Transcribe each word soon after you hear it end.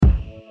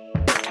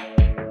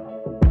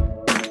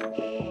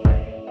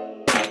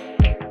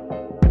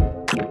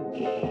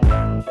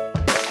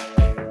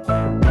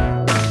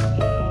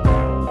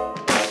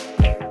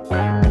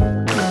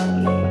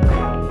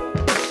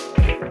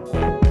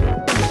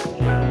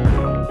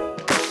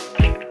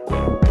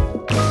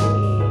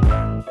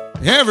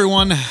Hey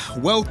everyone,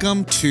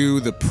 welcome to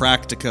the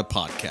Practica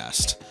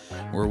Podcast,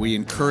 where we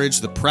encourage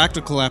the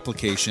practical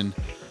application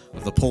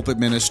of the pulpit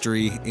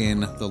ministry in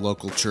the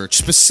local church,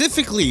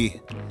 specifically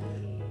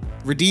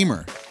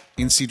Redeemer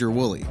in Cedar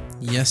Woolley.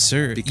 Yes,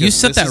 sir. Because You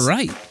said this that is-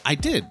 right. I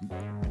did.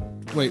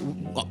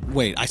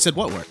 Wait, I said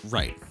what?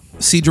 Right.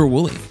 Cedar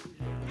Woolley.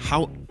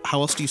 How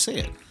else do you say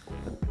it?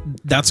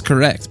 That's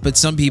correct. But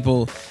some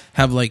people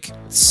have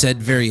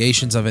said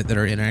variations of it that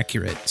are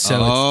inaccurate.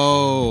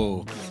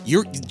 So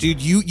you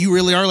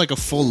really are like a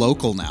full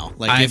local now.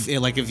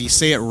 If you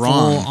say it full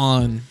wrong,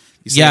 on.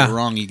 you say Yeah. it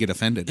wrong, you get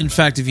offended. In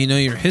fact, if you know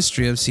your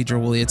history of Cedar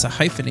Woolley, it's a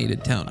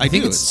hyphenated town. I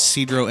think it's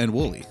Cedro and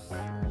Woolley.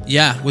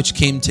 Yeah, which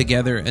came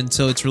together. And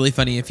so it's really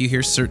funny if you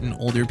hear certain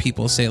older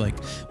people say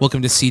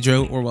welcome to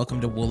Cedro or welcome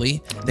to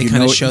Woolley. They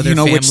kind of show their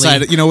family. Which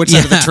side of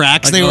the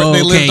tracks they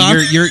lived on.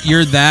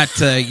 You're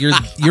that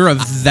you're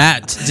of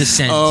that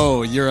descent.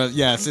 Oh,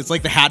 yes. It's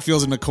like the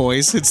Hatfields and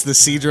McCoys. It's the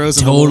Cedros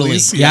and Totally. the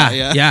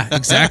Wooleys. Yeah,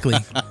 exactly.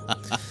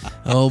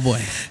 Oh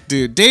boy.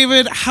 Dude,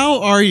 David,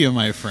 how are you,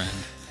 my friend?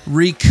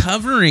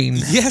 Recovering.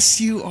 Yes,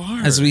 you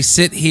are. As we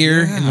sit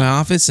here in my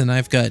office and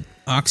I've got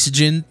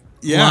oxygen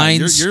lines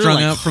you're strung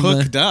out from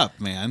hooked up,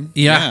 man.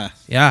 Yeah.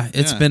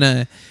 It's been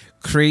a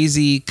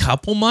crazy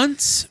couple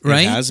months,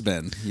 right? It has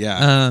been.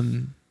 Yeah.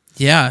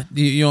 Yeah.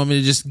 You want me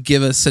to just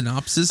give a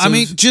synopsis? Tell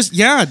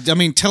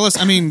us.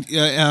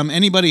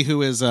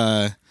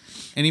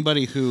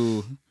 Anybody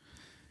who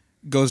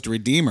goes to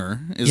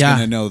Redeemer is going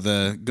to know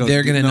they're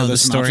going to know the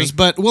story.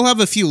 But we'll have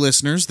a few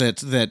listeners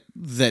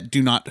that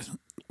do not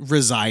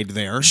reside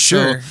there.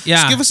 Sure. So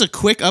just give us a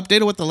quick update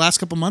of what the last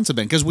couple months have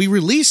been, because we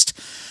released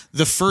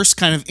the first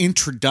kind of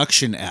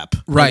introduction ep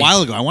a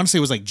while ago. I want to say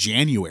it was like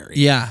January.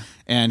 Yeah.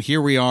 And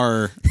here we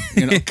are,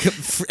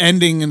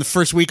 ending in the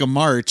first week of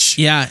March.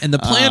 Yeah, and the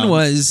plan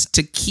was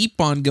to keep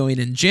on going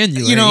in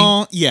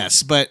January.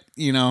 Yes, but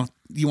you want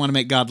to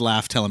make God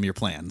laugh, tell him your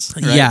plans.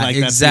 Right? Yeah,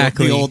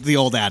 exactly. That's the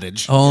old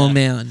adage. Oh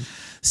man.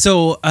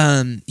 So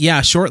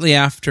shortly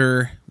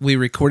after we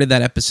recorded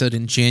that episode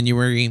in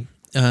January,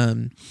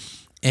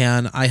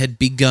 and I had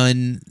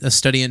begun a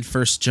study in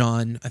 1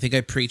 John. I think I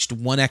preached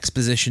one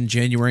exposition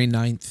January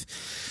 9th.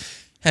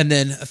 And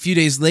then a few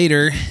days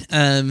later,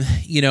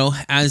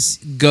 as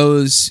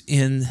goes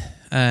in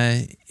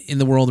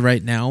the world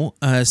right now,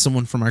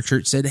 someone from our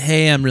church said,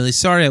 "Hey, I'm really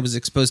sorry I was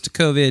exposed to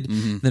COVID."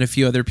 Mm-hmm. Then a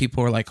few other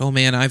people were like, "Oh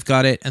man, I've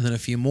got it." And then a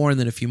few more, and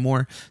then a few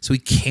more. So we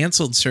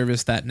canceled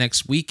service that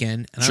next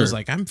weekend. And I was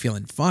like, I'm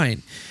feeling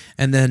fine.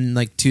 And then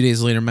 2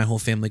 days later, my whole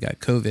family got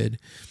COVID.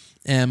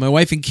 And my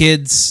wife and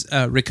kids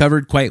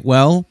recovered quite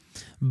well,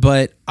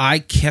 but I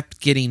kept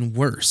getting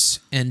worse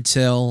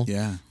until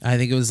I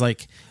think it was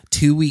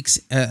 2 weeks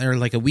or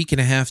a week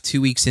and a half,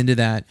 2 weeks into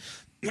that.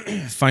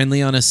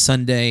 Finally, on a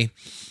Sunday,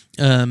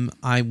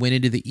 I went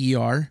into the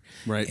ER,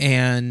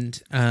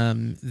 and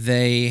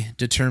they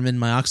determined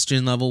my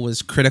oxygen level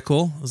was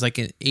critical. It was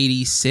an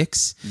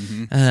 86,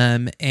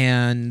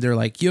 and they're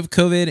like, "You have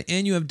COVID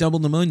and you have double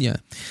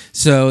pneumonia."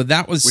 So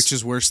that was, which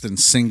is worse than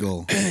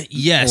single,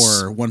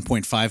 yes, or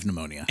 1.5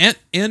 pneumonia.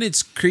 And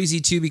it's crazy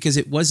too because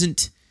it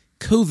wasn't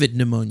COVID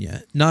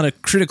pneumonia, not a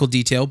critical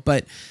detail,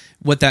 but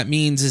what that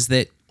means is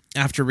that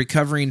after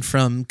recovering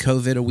from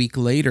COVID a week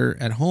later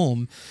at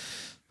home,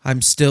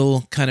 I'm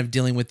still kind of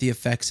dealing with the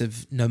effects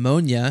of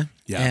pneumonia,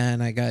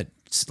 and I got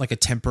a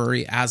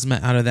temporary asthma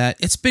out of that.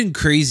 It's been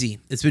crazy.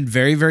 It's been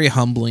very, very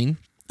humbling,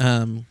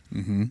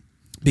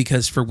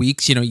 because for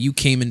weeks, you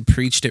came and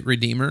preached at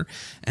Redeemer,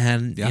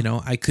 and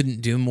I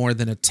couldn't do more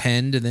than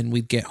attend, and then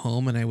we'd get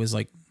home, and I was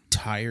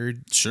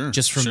tired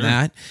just from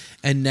that.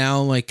 And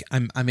now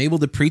I'm able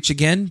to preach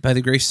again by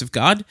the grace of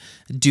God,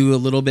 do a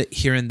little bit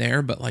here and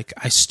there, but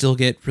I still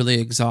get really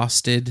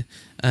exhausted.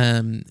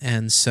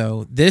 And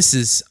so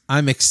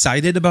I'm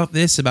excited about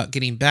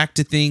getting back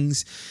to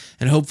things,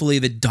 and hopefully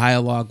the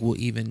dialogue will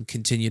even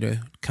continue to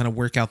kind of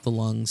work out the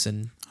lungs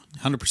and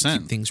 100%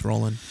 keep things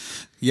rolling.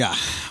 Yeah.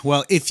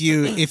 Well, if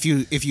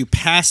you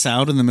pass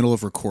out in the middle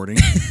of recording,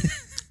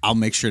 I'll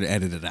make sure to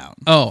edit it out.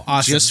 Oh,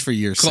 awesome. Just for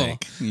your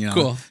sake.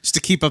 Cool. Just to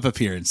keep up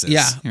appearances.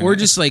 Yeah. Or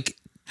just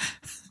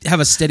have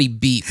a steady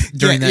beep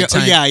during that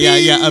time.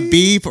 Yeah. A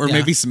beep or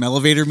maybe some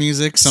elevator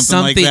music, something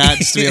like that.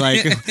 Just to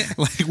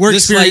be we're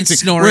experiencing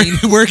snoring.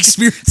 We're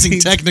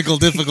experiencing technical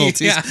difficulties.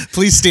 Yeah.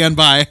 Please stand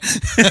by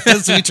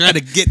as we try to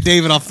get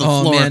David off the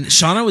floor. Oh man,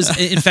 Shauna was.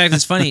 In fact,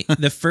 it's funny.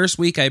 The first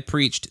week I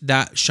preached,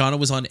 that Shauna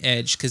was on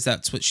edge because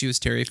that's what she was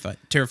terrified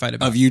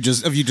about. Of you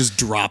just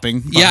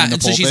dropping. Yeah, the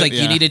and so pulpit. she's like,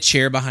 "You need a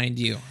chair behind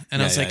you,"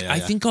 and I was like, yeah. "I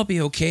think I'll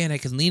be okay, and I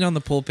can lean on the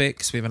pulpit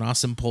because we have an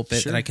awesome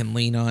pulpit that I can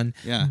lean on."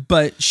 Yeah,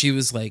 but she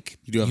was like,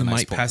 You nice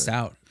might pulpit. pass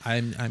out.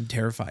 I'm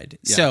terrified.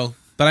 Yeah. So,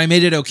 but I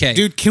made it okay.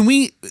 Dude, can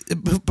we,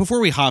 before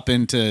we hop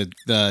into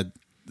the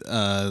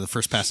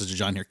first passage of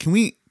John here, can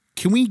we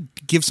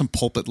give some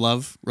pulpit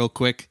love real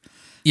quick?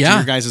 Yeah. To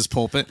your guys'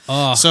 pulpit.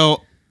 Oh. So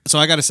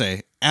I got to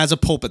say, as a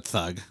pulpit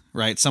thug,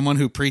 right? Someone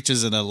who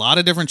preaches in a lot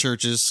of different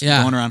churches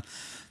going around,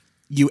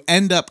 you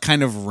end up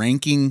kind of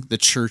ranking the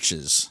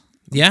churches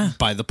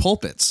by the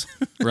pulpits,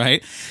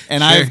 right?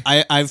 And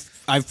Sure.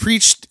 I've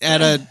preached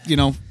at a,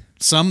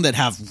 some that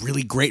have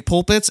really great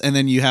pulpits, and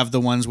then you have the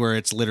ones where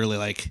it's literally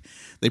like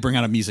they bring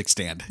out a music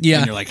stand. Yeah.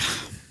 And you're like,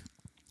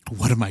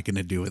 what am I going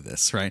to do with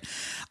this, right?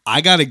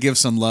 I got to give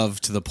some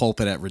love to the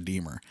pulpit at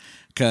Redeemer,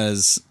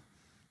 because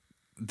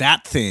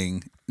that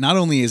thing, not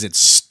only is it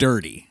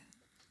sturdy,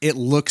 it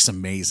looks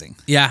amazing.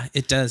 Yeah,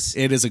 it does.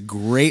 It is a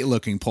great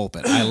looking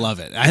pulpit. I love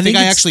it. I think think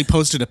I it's- actually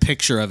posted a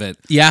picture of it.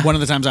 Yeah. One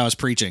of the times I was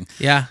preaching.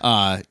 Yeah.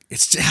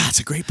 It's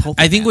a great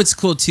pulpit. I think man. what's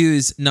cool too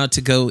is, not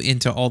to go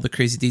into all the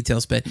crazy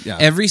details, but Yeah.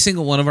 every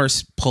single one of our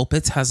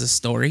pulpits has a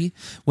story.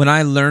 When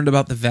I learned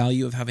about the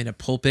value of having a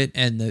pulpit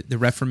and the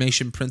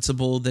Reformation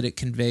principle that it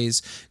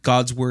conveys,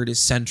 God's word is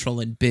central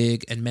and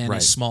big, and man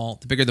Right. is small.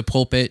 The bigger the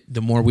pulpit,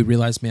 the more we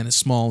realize man is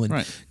small, and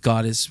Right.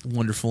 God is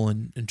wonderful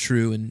and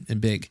true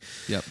and big.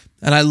 Yep.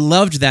 And I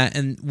loved that.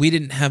 And we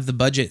didn't have the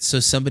budget, so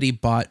somebody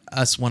bought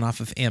us one off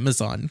of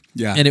Amazon.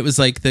 Yeah. And it was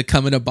like the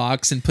come in a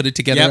box and put it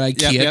together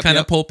IKEA kind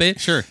of pulpit.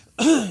 Sure.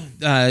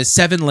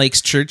 Seven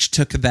Lakes Church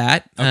took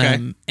that.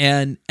 Okay.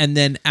 And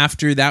then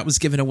after that was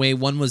given away,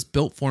 one was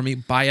built for me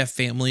by a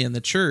family in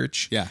the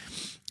church. Yeah.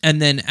 And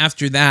then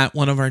after that,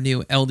 one of our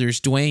new elders,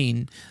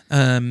 Dwayne,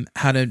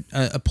 had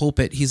a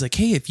pulpit. He's like,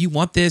 "Hey, if you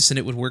want this," and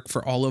it would work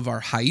for all of our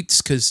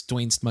heights, because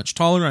Dwayne's much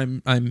taller.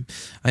 I'm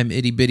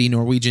itty bitty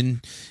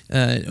Norwegian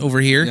over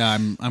here. Yeah.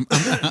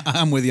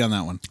 I'm with you on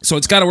that one. So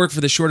it's got to work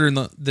for the shorter and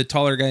the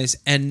taller guys.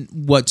 And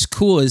what's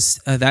cool is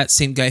that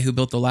same guy who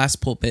built the last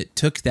pulpit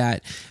took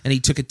that, and he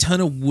took a ton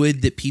of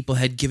wood that people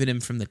had given him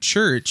from the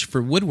church for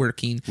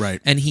woodworking,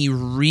 Right. and he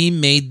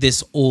remade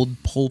this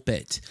old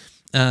pulpit.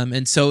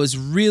 And so it was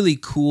really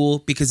cool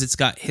because it's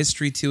got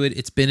history to it.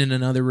 It's been in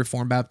another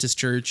Reformed Baptist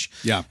church.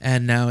 Yeah.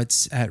 And now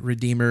it's at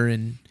Redeemer,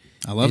 and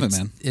I love it, it's-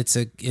 man.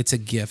 It's a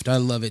gift. I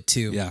love it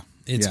too. Yeah.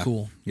 It's Yeah.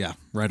 cool. Yeah.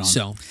 Right on.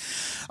 So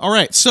All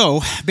right.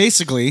 So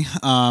basically,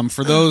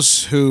 for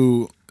those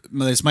who,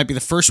 this might be the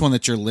first one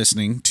that you're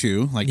listening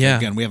to. Like, Yeah.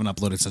 again, we haven't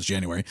uploaded since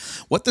January.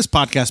 What this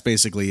podcast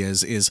basically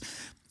is it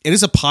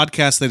is a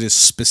podcast that is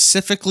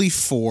specifically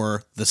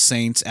for the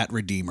saints at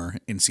Redeemer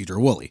in Cedar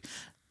Woolley.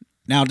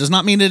 Now, it does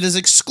not mean it is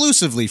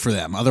exclusively for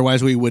them.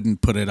 Otherwise, we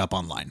wouldn't put it up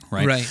online,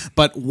 right? Right.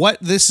 But what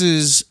this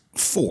is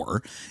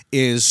for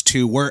is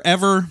to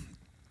wherever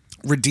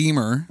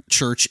Redeemer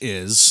Church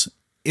is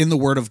in the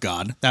Word of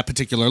God, that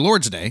particular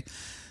Lord's Day,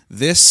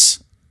 this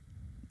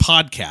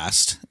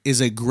podcast is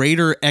a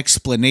greater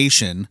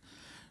explanation,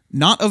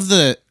 not of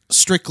the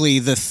strictly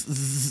the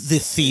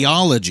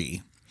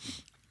theology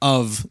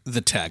of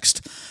the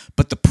text,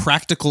 but the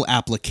practical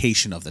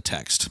application of the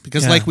text.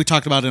 Because Yeah. like we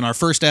talked about in our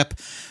first ep,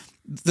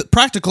 the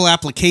practical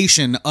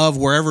application of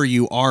wherever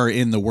you are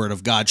in the Word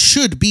of God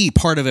should be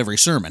part of every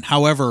sermon.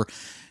 However,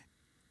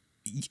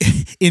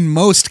 in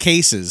most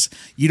cases,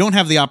 you don't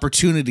have the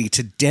opportunity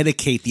to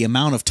dedicate the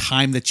amount of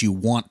time that you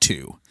want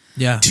to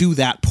yeah.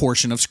 that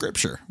portion of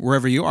Scripture,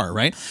 wherever you are,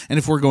 right? And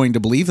if we're going to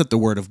believe that the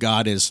Word of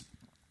God is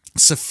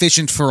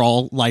sufficient for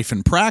all life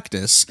and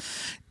practice,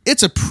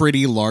 it's a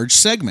pretty large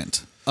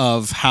segment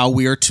of how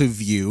we are to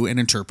view and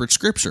interpret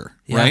Scripture,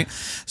 Yeah. right?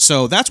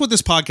 So that's what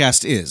this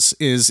podcast is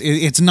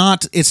it's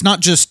not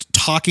just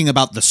talking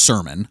about the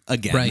sermon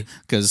again, Right.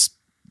 because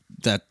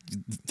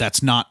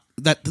that's not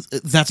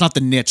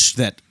the niche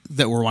that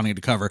we're wanting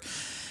to cover.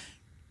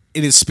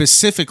 It is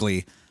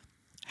specifically,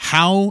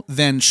 how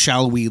then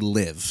shall we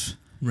live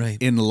Right.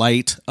 in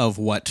light of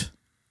what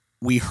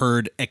we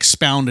heard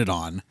expounded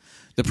on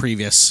the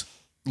previous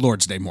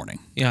Lord's Day morning.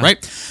 Yeah.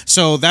 Right?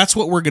 So that's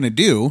what we're going to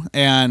do.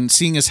 And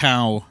seeing as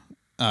how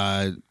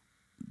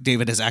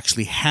David has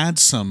actually had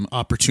some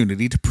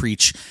opportunity to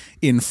preach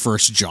in 1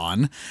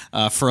 John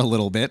for a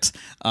little bit,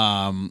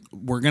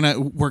 we're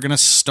gonna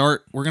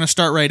start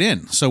right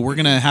in. So we're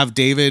gonna have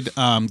David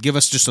give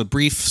us just a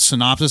brief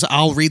synopsis.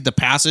 I'll read the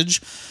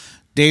passage.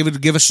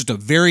 David, give us just a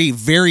very,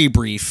 very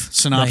brief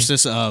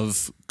synopsis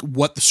of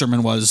what the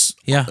sermon was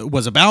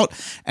about,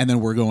 and then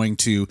we're going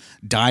to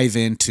dive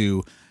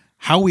into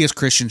how we as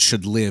Christians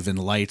should live in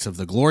light of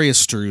the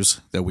glorious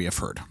truths that we have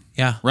heard.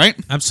 Yeah. Right?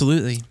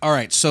 Absolutely. All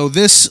right. So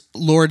this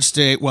Lord's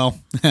Day, well,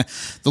 the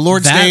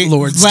Lord's That Day,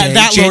 Lord's Day,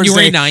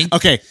 January 9th.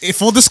 Okay.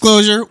 Full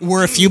disclosure,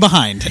 we're a few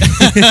behind.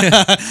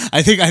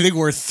 I think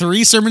we're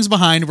 3 sermons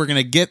behind. We're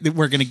gonna get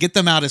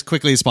them out as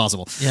quickly as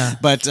possible. Yeah.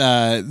 But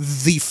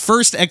the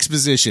first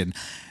exposition,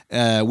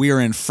 we are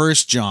in 1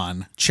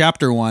 John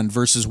chapter 1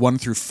 verses 1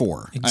 through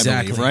 4. Exactly.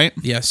 I believe, right?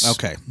 Yes.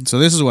 Okay. So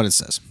this is what it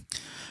says.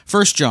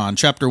 1 John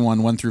chapter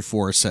 1 1 through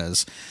 4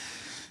 says.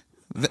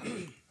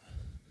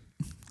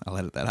 I'll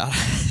edit that out.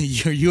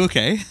 Are you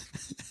okay?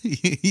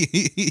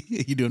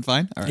 You doing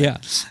fine? All right. Yeah.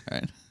 All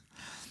right.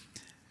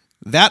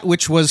 That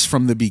which was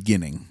from the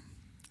beginning,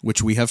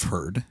 which we have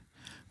heard,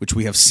 which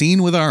we have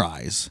seen with our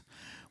eyes,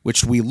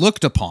 which we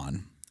looked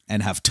upon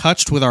and have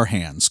touched with our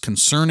hands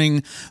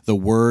concerning the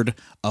word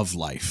of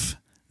life.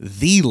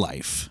 The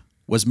life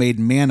was made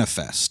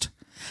manifest,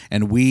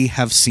 and we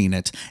have seen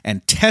it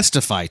and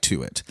testify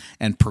to it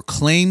and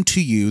proclaim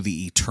to you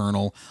the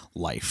eternal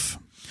life,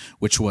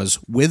 which was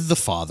with the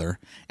Father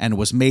and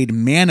was made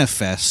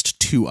manifest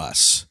to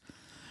us,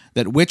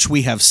 that which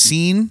we have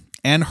seen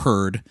and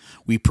heard,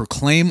 we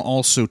proclaim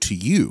also to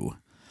you,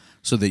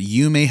 so that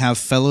you may have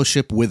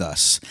fellowship with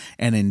us.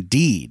 And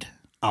indeed,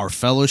 our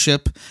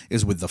fellowship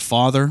is with the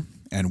Father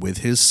and with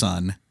his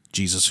Son,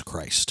 Jesus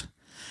Christ.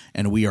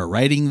 And we are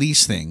writing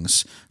these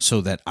things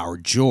so that our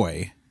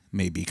joy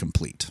may be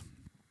complete.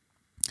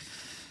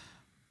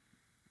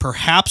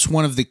 Perhaps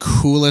one of the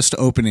coolest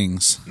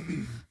openings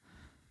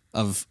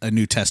of a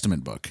New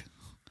Testament book.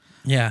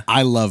 Yeah.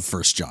 I love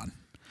 1 John.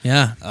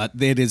 Yeah.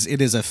 It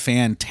is a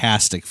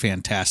fantastic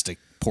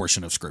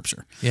portion of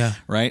Scripture. Yeah.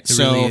 Right? It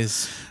really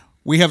is.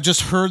 We have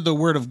just heard the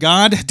Word of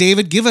God.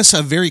 David, give us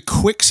a very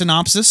quick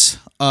synopsis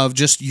of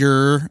just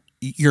your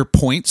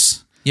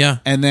points. Yeah.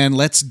 And then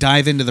let's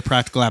dive into the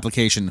practical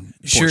application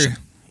portion.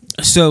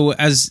 Sure. So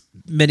as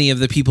many of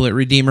the people at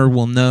Redeemer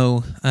will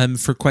know,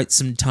 for quite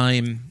some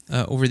time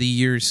over the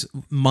years,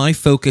 my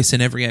focus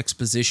in every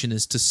exposition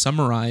is to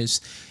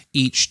summarize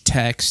each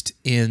text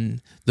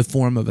in the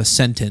form of a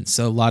sentence.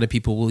 So a lot of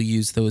people will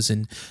use those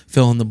and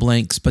fill in the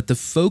blanks. But the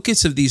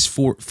focus of these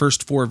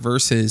first four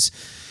verses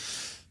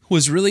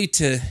was really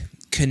to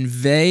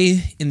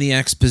convey in the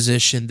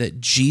exposition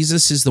that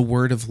Jesus is the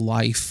word of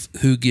life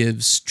who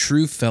gives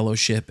true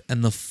fellowship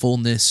and the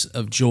fullness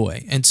of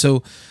joy. And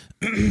so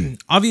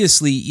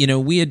obviously,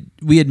 we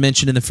had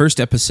mentioned in the first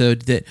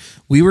episode that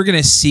we were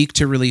going to seek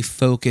to really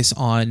focus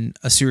on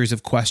a series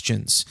of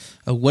questions.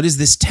 What does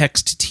this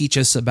text teach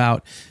us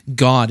about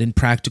God in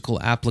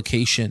practical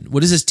application? What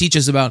does this teach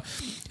us about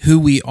who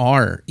we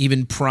are,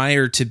 even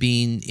prior to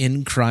being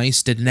in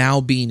Christ and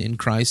now being in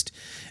Christ?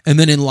 And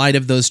then in light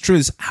of those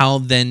truths, how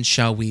then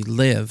shall we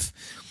live?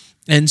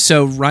 And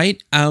so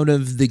right out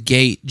of the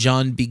gate,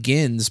 John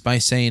begins by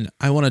saying,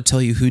 I want to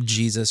tell you who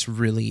Jesus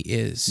really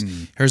is.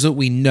 Here's what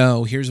we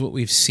know. Here's what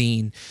we've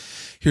seen.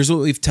 Here's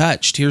what we've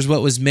touched. Here's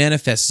what was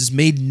manifest, is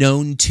made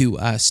known to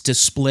us,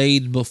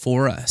 displayed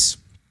before us.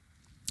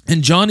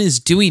 And John is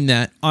doing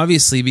that,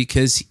 obviously,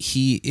 because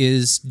he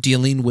is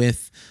dealing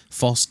with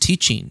false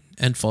teaching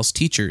and false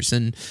teachers.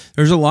 And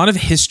there's a lot of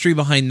history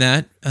behind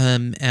that,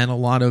 and a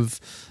lot of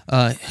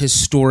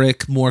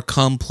historic, more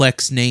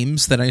complex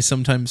names that I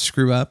sometimes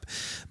screw up.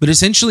 But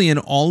essentially in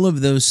all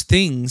of those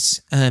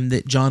things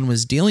that John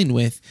was dealing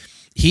with,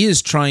 he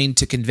is trying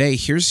to convey,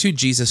 here's who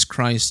Jesus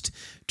Christ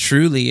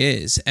truly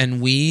is.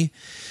 And we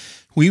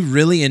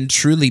really and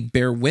truly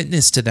bear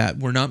witness to that.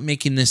 We're not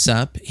making this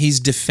up. He's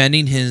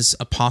defending his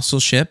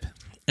apostleship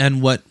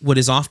and what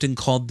is often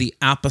called the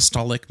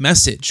apostolic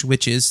message,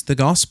 which is the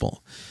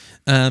gospel.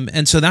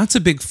 And so that's a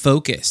big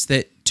focus,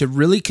 that to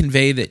really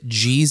convey that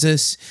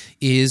Jesus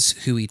is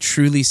who he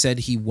truly said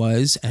he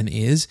was and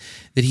is,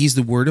 that he's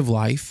the word of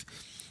life.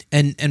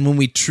 And when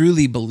we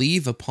truly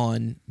believe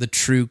upon the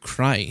true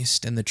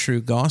Christ and the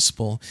true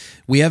gospel,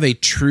 we have a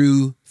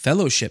true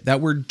fellowship.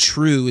 That word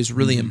true is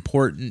really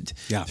important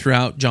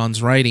throughout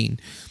John's writing.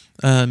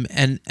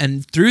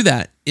 And through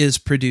that is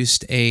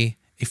produced a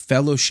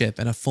fellowship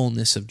and a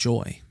fullness of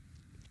joy.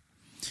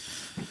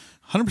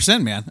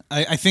 100%, man.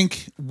 I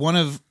think one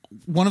of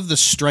the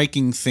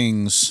striking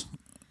things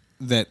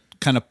that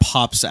kind of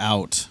pops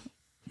out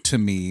to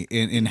me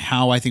in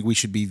how I think we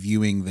should be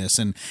viewing this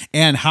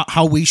and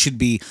how we should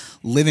be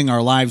living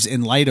our lives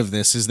in light of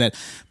this is that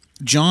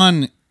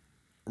John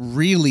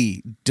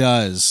really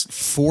does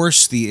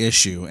force the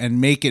issue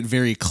and make it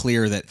very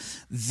clear that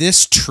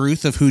this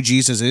truth of who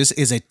Jesus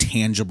is a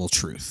tangible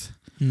truth,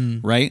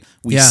 right?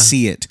 We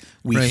see it,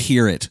 we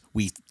hear it,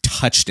 we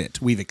touched it,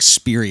 we've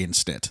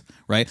experienced it.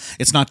 Right?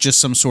 It's not just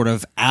some sort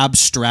of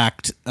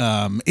abstract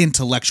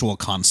intellectual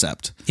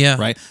concept. Yeah.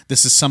 Right?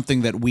 This is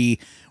something that we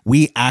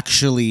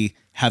actually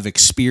have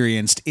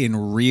experienced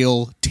in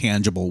real,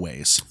 tangible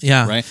ways.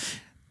 Yeah. Right?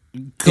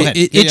 Go ahead.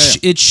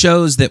 It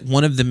shows that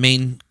one of the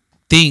main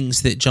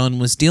things that John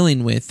was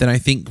dealing with that I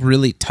think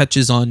really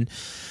touches on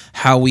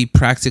how we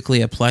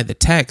practically apply the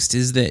text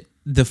is that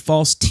the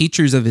false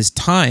teachers of his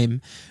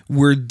time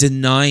were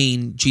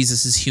denying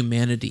Jesus's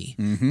humanity.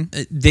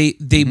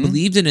 They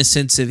believed in a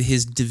sense of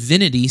his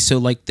divinity. So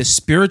like the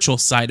spiritual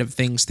side of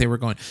things, they were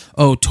going,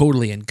 oh,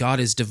 totally. And God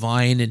is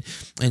divine.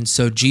 And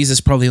so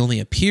Jesus probably only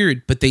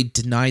appeared, but they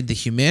denied the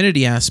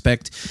humanity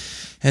aspect.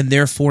 And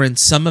therefore, in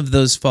some of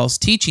those false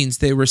teachings,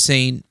 they were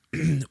saying,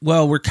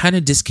 well, we're kind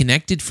of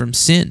disconnected from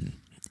sin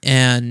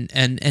and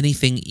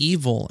anything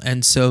evil.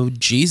 And so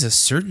Jesus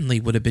certainly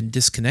would have been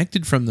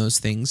disconnected from those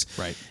things.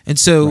 Right. And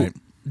so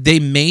they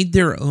made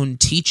their own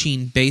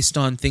teaching based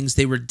on things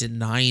they were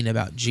denying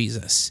about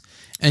Jesus.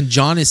 And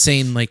John is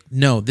saying, like,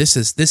 no, this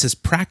is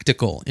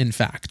practical, in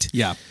fact.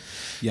 Yeah.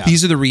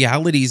 These are the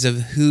realities of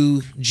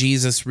who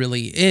Jesus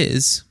really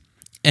is.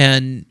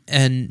 And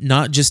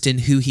not just in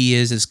who he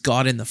is as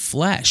God in the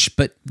flesh,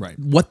 but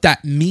what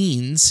that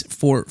means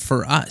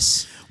for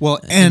us. Well,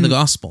 in the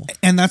gospel,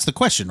 and that's the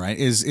question, right?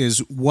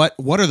 Is what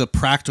are the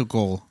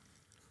practical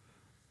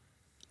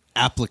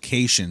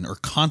application or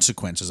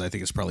consequences? I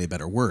think is probably a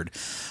better word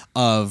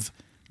of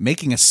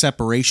making a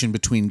separation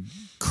between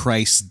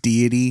Christ's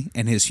deity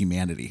and his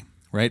humanity,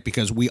 right?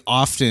 Because we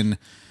often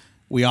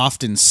we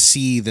often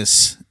see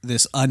this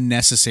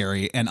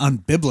unnecessary and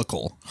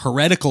unbiblical,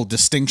 heretical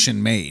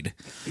distinction made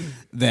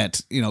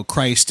that,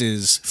 Christ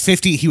is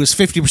 50, he was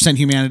 50%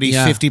 humanity,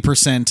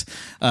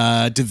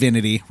 50%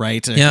 divinity,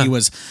 right? Yeah. He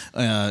was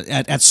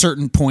at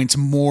certain points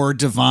more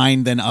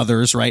divine than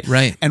others, right?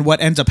 Right. And what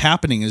ends up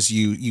happening is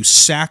you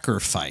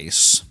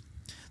sacrifice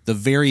the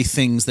very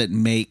things that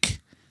make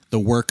the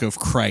work of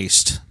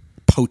Christ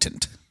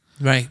potent.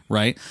 Right.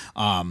 Right.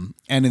 And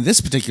in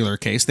this particular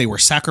case, they were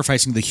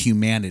sacrificing the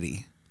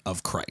humanity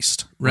of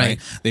Christ. Right.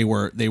 They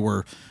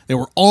were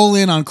all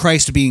in on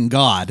Christ being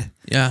God.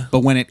 Yeah. But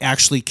when it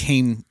actually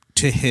came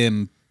to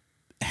him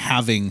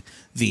having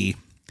the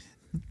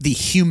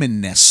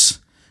humanness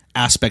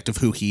aspect of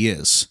who he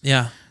is,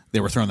 Yeah. they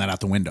were throwing that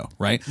out the window.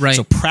 Right. Right.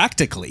 So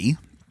practically,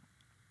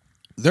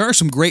 there are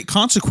some great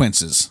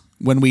consequences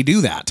when we do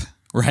that.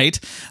 Right?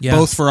 Yeah.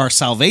 Both for our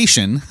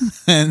salvation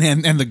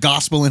and the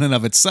gospel in and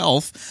of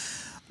itself,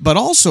 but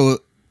also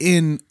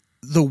in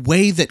the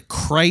way that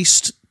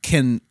Christ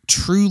can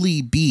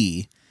truly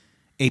be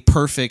a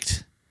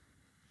perfect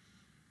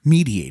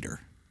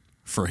mediator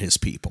for his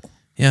people.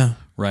 Yeah.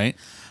 Right?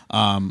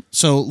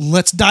 So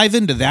let's dive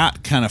into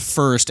that kind of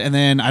first, and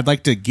then I'd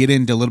like to get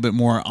into a little bit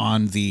more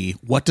on the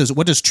what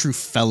does true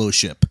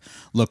fellowship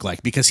look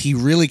like, because he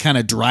really kind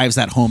of drives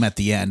that home at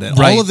the end. And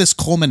Right. all of this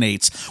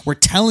culminates. We're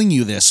telling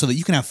you this so that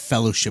you can have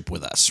fellowship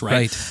with us,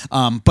 right?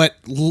 But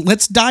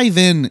let's dive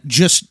in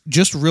just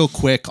real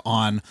quick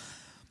on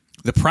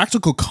the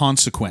practical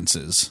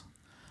consequences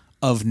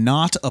of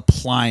not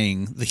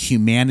applying the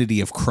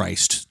humanity of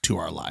Christ to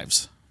our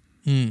lives.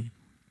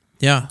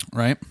 Yeah.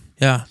 Right?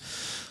 Yeah.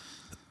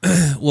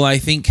 Well, I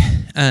think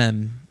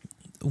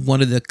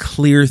one of the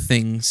clear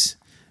things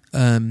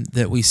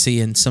that we see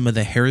in some of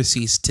the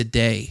heresies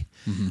today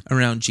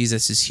around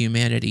Jesus'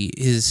 humanity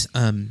is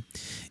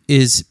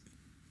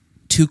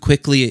too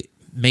quickly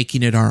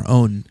making it our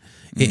own,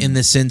 in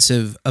the sense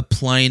of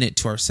applying it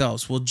to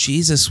ourselves. Well,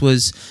 Jesus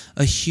was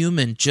a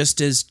human just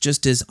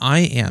as I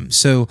am.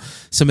 So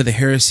some of the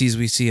heresies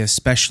we see,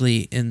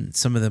 especially in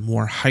some of the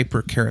more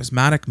hyper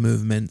charismatic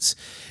movements,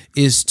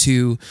 is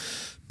to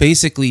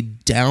basically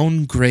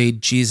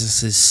downgrade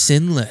Jesus'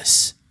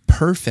 sinless,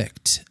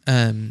 perfect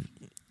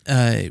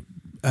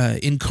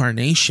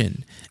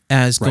incarnation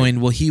as going,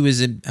 well, he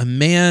was a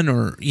man,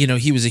 or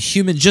he was a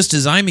human just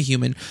as I'm a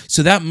human,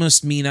 so that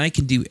must mean I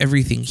can do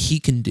everything he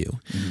can do.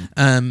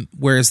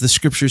 Whereas the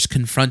scriptures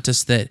confront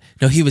us that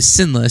no, he was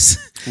sinless,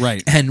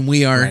 right? And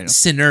we are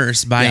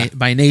sinners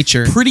by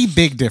nature. Pretty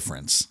big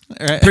difference.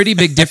 Right? Pretty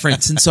big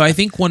difference. And so I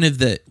think one of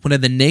the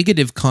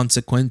negative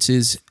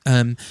consequences,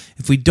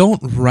 if we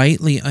don't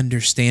rightly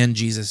understand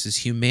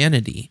Jesus'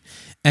 humanity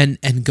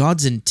and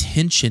God's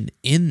intention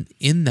in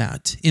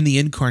the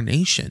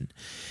incarnation,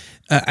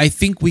 I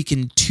think we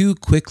can too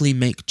quickly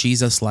make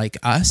Jesus like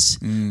us,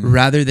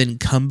 rather than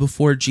come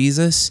before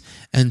Jesus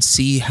and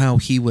see how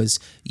he was,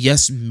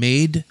 yes,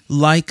 made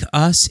like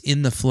us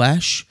in the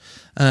flesh,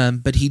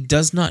 but he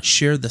does not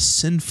share the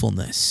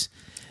sinfulness.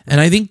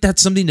 And I think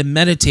that's something to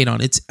meditate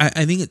on.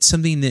 I think it's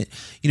something that,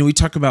 we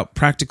talk about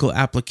practical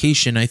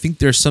application. I think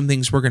there's some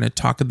things we're going to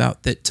talk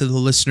about that to the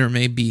listener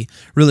may be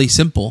really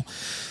simple.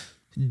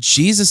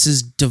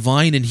 Jesus'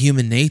 divine and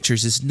human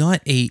natures is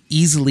not a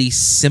easily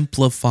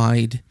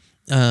simplified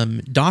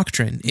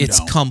doctrine. It's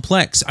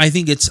complex. I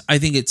think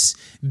it's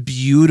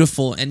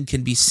beautiful and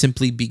can be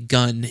simply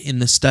begun in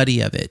the study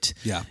of it.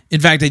 Yeah.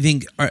 In fact, I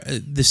think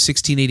the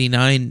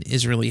 1689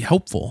 is really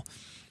helpful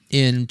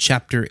in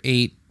chapter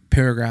 8,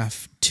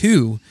 paragraph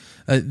 2.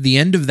 The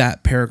end of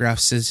that paragraph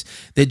says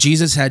that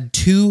Jesus had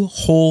two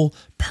whole,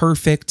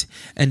 perfect,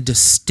 and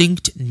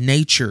distinct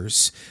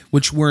natures,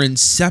 which were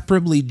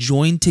inseparably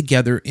joined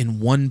together in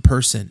one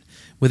person,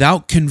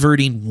 without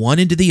converting one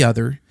into the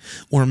other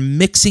or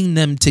mixing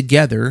them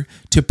together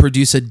to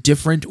produce a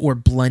different or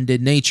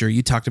blended nature.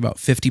 You talked about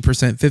 50%,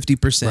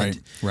 50%.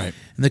 Right.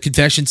 And the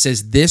confession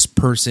says this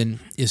person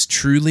is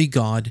truly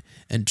God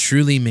and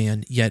truly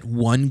man, yet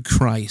one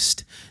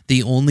Christ,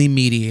 the only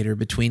mediator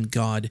between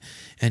God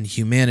and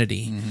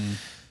humanity.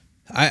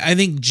 I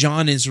think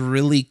John is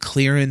really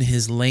clear in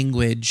his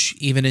language,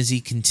 even as he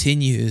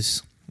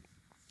continues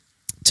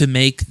to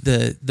make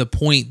the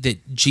point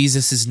that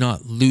Jesus is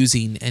not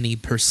losing any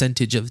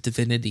percentage of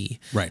divinity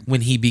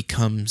when he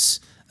becomes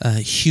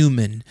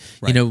human.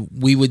 Right.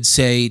 We would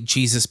say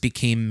Jesus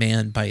became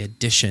man by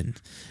addition,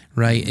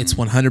 right? It's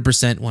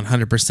 100%,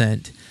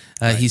 100%.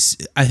 I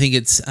think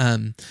it's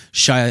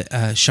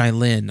Shai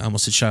Lin. I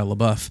almost said Shia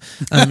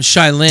LaBeouf.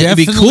 Shai Lin. It'd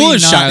be cool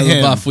if Shia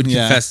LaBeouf would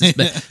confess this,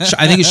 but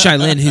I think it's Shai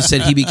Lin who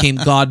said he became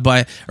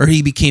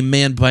he became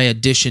man by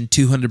addition,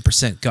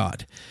 200%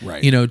 God.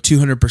 Right.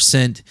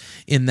 200%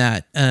 in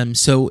that.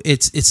 So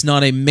it's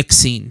not a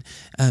mixing,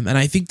 and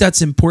I think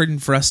that's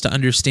important for us to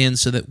understand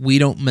so that we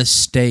don't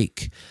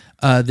mistake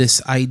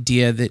this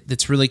idea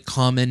that's really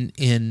common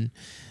in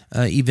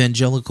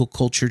evangelical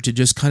culture to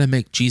just kind of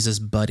make Jesus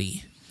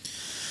buddy.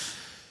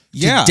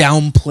 To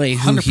downplay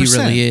who 100%. He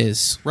really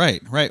is. Right.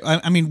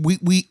 I mean,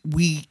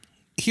 we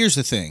here's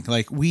the thing.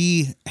 Like,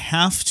 we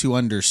have to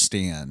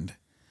understand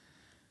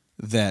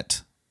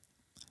that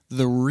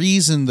the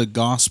reason the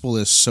gospel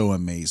is so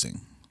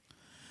amazing,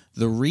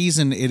 the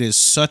reason it is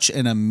such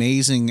an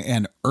amazing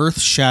and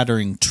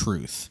earth-shattering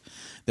truth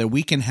that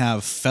we can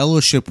have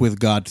fellowship with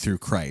God through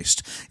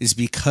Christ is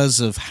because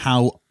of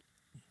how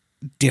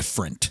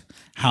different,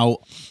 how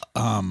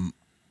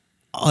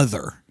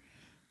other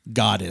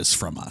God is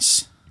from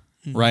us,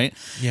 right?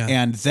 Yeah.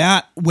 And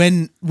that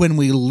when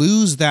we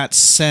lose that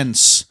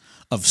sense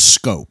of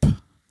scope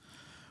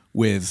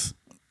with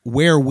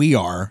where we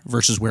are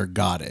versus where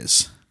God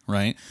is,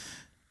 right?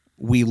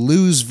 We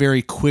lose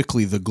very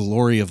quickly the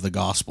glory of the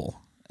gospel,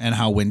 and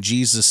how when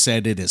Jesus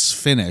said it is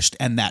finished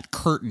and that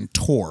curtain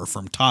tore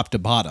from top to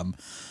bottom,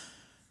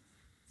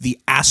 the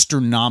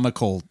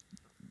astronomical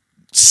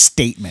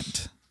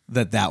statement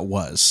that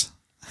was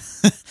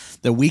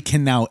that we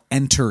can now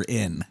enter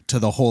in to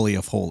the Holy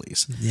of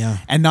Holies. Yeah.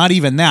 And not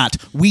even that,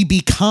 we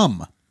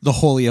become the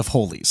Holy of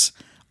Holies.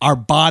 Our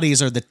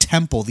bodies are the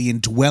temple, the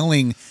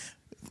indwelling,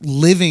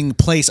 living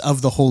place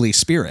of the Holy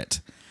Spirit.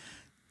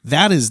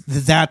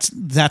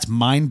 That's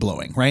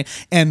mind-blowing,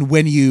 right? And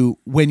when you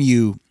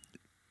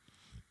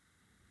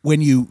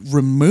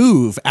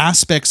remove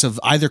aspects of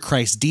either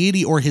Christ's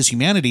deity or his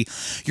humanity,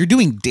 you're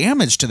doing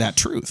damage to that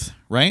truth,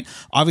 right?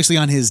 Obviously,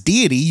 on his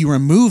deity, you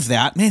remove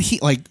that, man,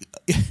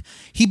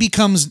 he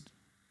becomes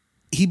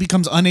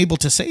unable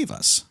to save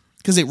us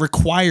because it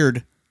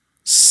required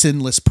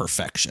sinless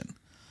perfection,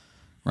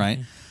 right?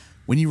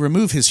 When you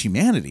remove his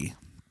humanity,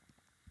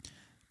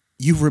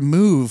 you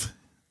remove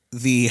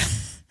the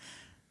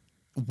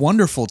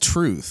wonderful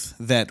truth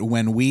that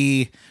when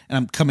we, and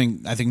I'm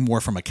coming, I think,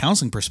 more from a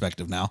counseling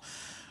perspective now,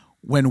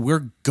 when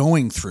we're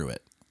going through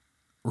it,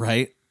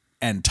 right,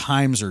 and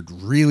times are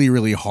really,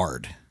 really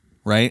hard,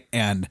 right,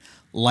 and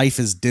life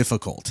is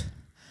difficult,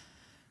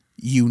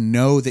 you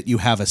know that you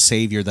have a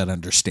Savior that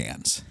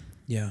understands.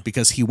 Yeah.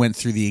 Because he went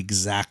through the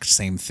exact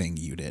same thing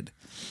you did.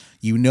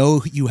 You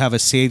know you have a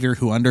Savior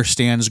who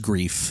understands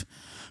grief,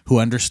 who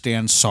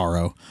understands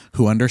sorrow,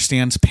 who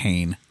understands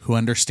pain, who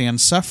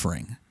understands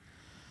suffering.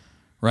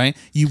 Right?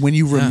 When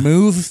you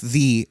remove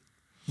the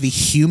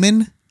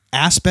human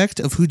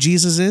aspect of who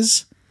Jesus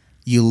is,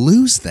 you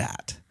lose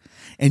that.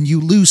 And you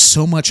lose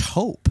so much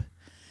hope.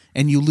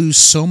 And you lose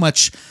so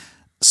much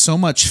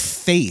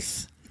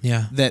faith.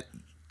 Yeah. That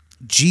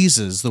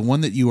Jesus, the one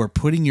that you are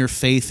putting your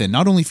faith in,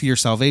 not only for your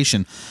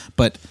salvation,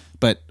 but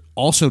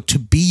also to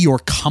be your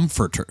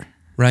comforter.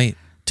 Right.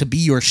 To be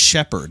your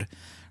shepherd,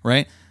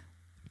 right?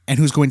 And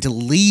who's going to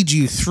lead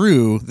you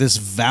through this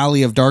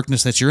valley of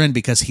darkness that you're in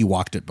because he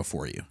walked it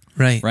before you.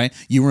 Right. Right?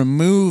 You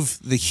remove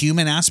the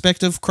human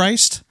aspect of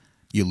Christ,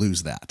 you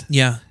lose that.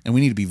 Yeah. And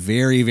we need to be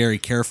very, very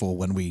careful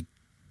when we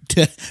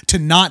to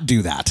not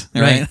do that.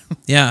 Right?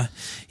 Yeah.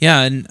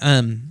 Yeah.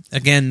 And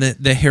again,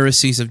 the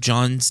heresies of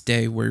John's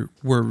day were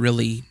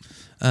really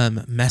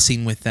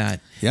messing with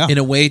that in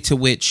a way to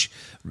which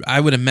I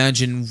would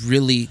imagine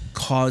really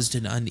caused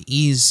an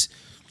unease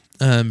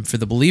for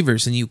the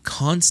believers. And you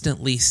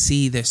constantly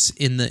see this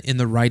in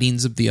the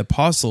writings of the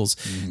apostles,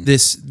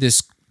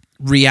 this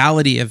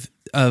reality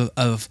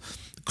of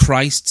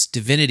Christ's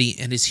divinity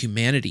and his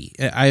humanity.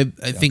 I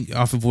think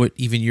off of what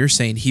even you're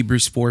saying,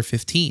 Hebrews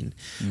 4:15,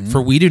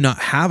 for we do not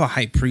have a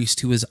high priest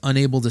who is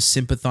unable to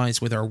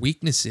sympathize with our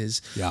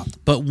weaknesses,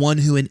 but one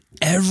who in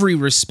every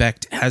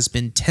respect has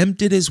been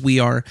tempted as we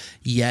are,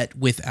 yet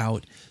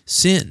without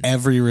sin.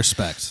 Every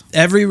respect.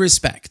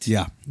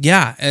 Yeah.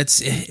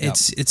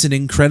 It's an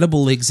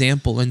incredible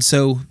example. And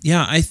so,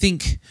 I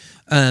think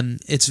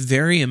it's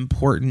very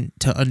important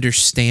to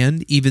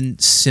understand, even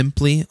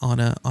simply on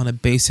a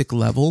basic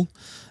level,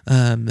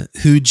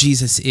 who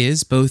Jesus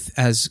is, both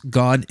as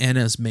God and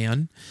as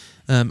man.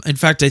 In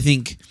fact, I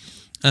think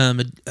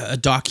a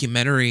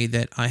documentary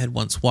that I had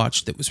once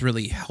watched that was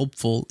really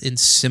helpful in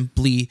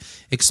simply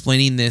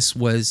explaining this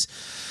was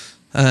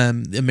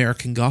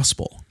American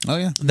Gospel. Oh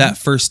yeah, that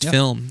first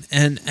film,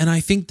 and I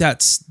think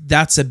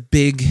that's a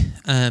big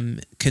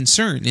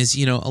concern. Is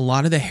a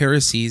lot of the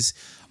heresies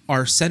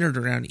are centered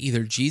around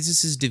either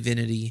Jesus's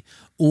divinity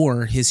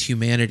or his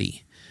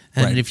humanity.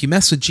 And if you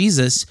mess with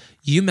Jesus,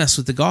 you mess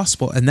with the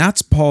gospel. And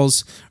that's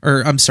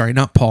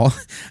not Paul.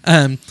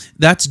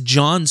 That's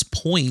John's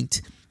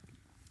point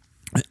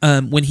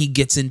when he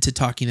gets into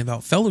talking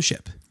about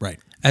fellowship. Right.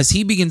 As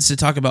he begins to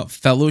talk about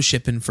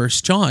fellowship in 1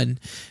 John,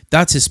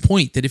 that's his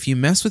point, that if you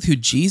mess with who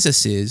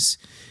Jesus is,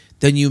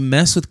 then you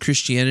mess with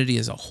Christianity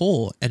as a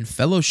whole, and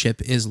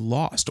fellowship is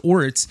lost,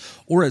 or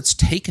it's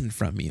taken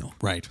from you.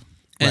 Right.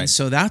 And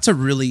so that's a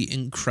really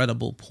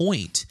incredible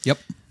point. Yep.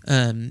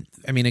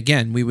 I mean,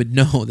 again, we would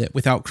know that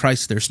without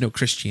Christ, there's no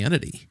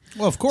Christianity.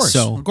 Well, of course,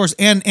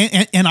 and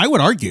I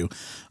would argue,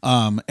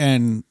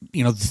 and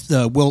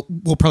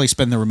we'll probably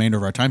spend the remainder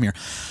of our time here.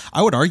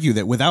 I would argue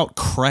that without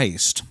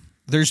Christ,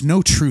 there's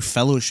no true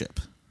fellowship.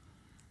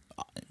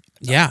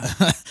 Yeah,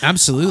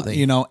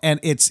 absolutely. And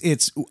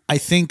it's I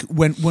think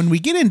when we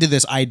get into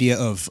this idea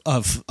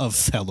of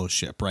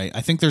fellowship, right?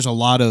 I think there's a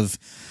lot of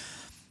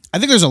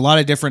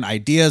different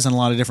ideas and a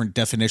lot of different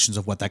definitions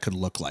of what that could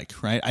look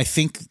like, right? I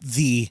think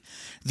the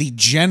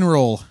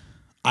general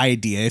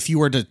idea, if you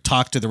were to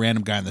talk to the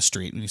random guy on the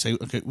street and you say,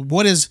 okay,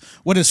 what is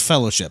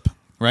fellowship,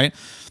 right?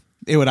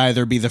 It would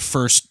either be the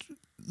first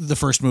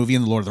movie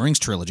in the Lord of the Rings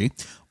trilogy,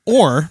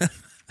 or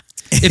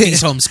if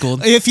he's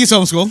homeschooled. If he's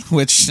homeschooled,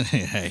 which,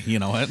 hey, you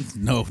know what?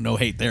 No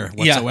hate there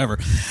whatsoever.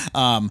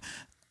 Yeah.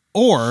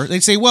 Or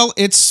they'd say, well,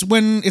 it's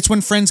when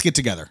friends get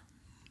together,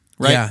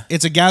 right? Yeah.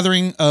 It's a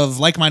gathering of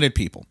like-minded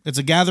people. It's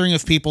a gathering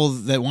of people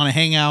that want to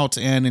hang out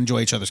and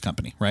enjoy each other's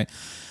company, right?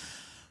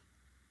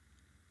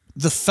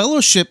 The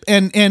fellowship,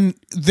 and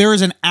there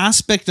is an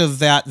aspect of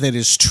that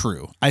is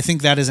true. I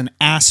think that is an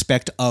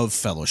aspect of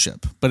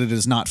fellowship, but it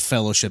is not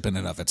fellowship in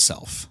and of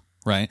itself,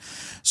 right?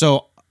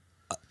 So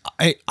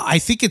I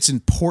think it's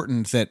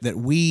important that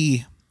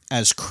we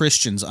as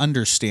Christians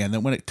understand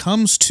that when it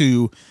comes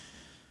to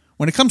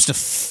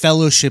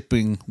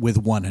fellowshipping with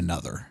one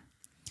another,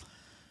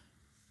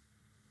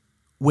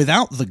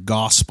 without the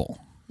gospel,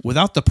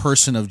 without the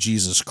person of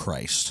Jesus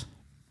Christ,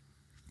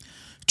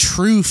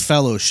 true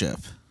fellowship,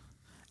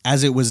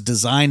 as it was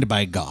designed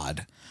by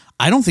God,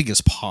 I don't think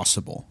is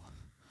possible.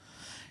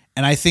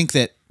 And I think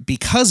that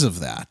because of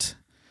that,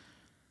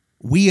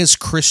 we as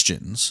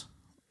Christians,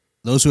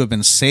 those who have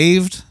been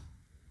saved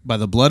by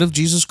the blood of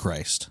Jesus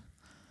Christ,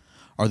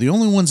 are the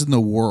only ones in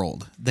the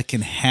world that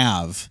can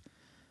have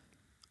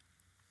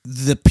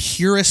the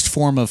purest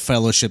form of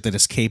fellowship that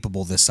is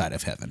capable this side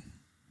of heaven.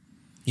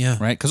 Yeah.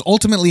 Right? Because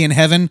ultimately in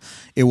heaven,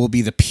 it will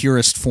be the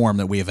purest form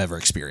that we have ever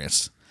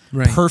experienced.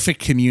 Right. Perfect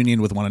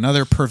communion with one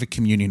another, perfect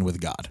communion with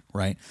God,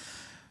 right?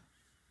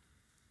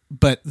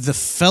 But the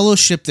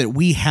fellowship that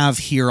we have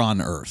here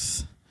on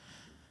earth,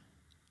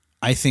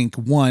 I think,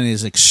 one,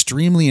 is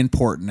extremely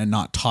important and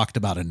not talked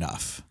about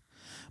enough.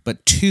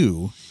 But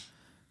two,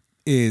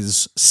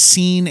 is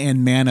seen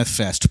and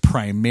manifest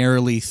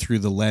primarily through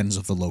the lens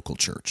of the local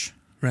church.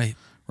 Right.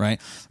 Right?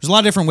 There's a lot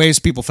of different ways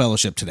people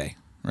fellowship today,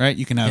 right?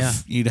 You can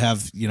have, you'd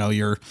have,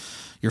 your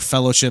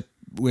fellowship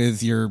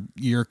with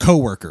your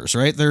coworkers,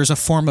 right? There's a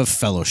form of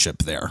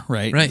fellowship there,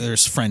 right? Right.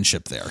 There's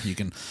friendship there. You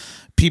can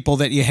people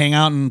that you hang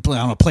out and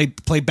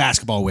play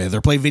basketball with, or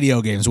play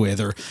video games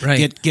with, or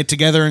get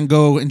together and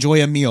go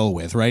enjoy a meal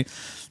with, right?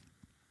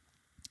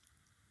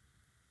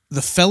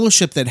 The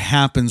fellowship that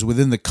happens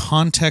within the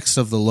context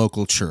of the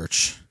local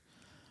church,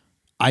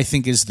 I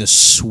think, is the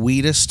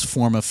sweetest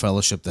form of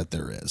fellowship that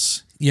there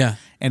is. Yeah.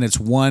 And it's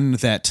one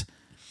that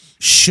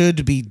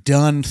should be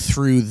done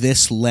through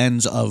this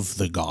lens of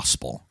the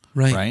gospel.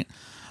 Right.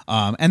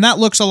 And that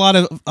looks a lot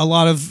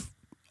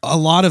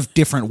of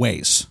different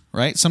ways,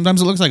 right?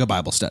 Sometimes it looks like a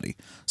Bible study.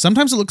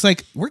 Sometimes it looks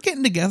like we're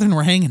getting together and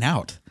we're hanging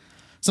out.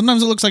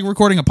 Sometimes it looks like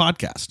recording a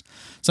podcast.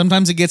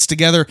 Sometimes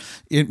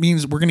it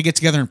means we're going to get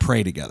together and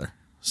pray together.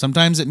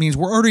 Sometimes it means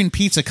we're ordering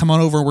pizza, come on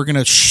over, and we're going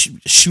to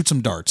shoot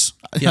some darts.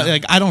 Yeah.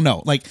 I don't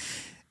know.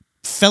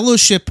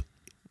 Fellowship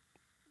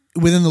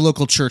within the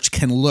local church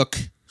can look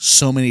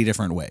so many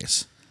different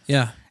ways.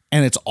 Yeah.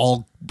 And it's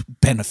all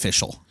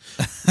beneficial.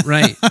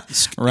 Right.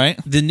 Right?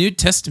 The New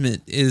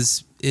Testament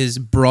is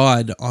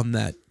broad on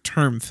that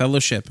term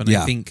fellowship. And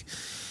I think,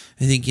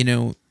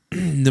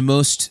 the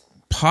most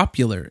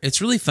popular, it's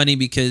really funny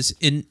because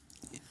in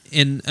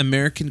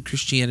American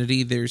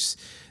Christianity, there's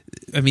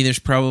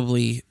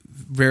probably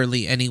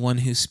rarely anyone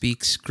who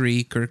speaks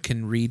Greek or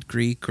can read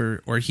Greek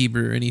or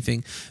Hebrew or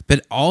anything,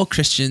 but all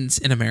Christians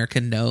in America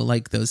know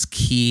those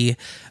key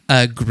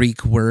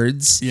Greek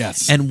words.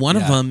 Yes. And one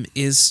of them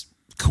is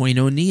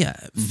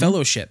koinonia,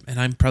 fellowship, and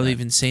I'm probably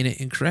even saying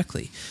it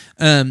incorrectly.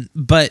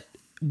 But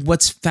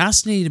what's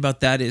fascinating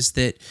about that is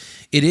that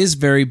it is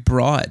very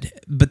broad,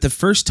 but the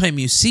first time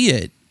you see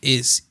it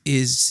is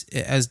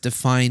as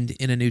defined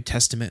in a New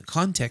Testament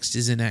context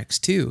is in Acts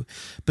 2.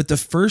 But the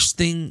first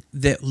thing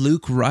that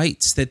Luke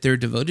writes that they're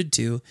devoted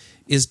to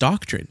is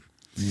doctrine.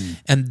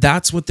 And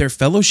that's what they're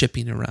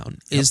fellowshipping around,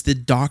 is the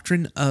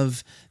doctrine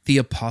of the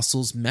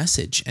apostles'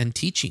 message and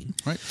teaching.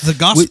 Right. The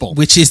gospel.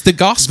 Which is the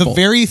gospel. The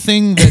very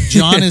thing that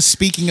John is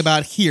speaking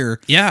about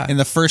here in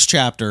the first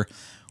chapter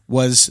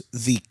was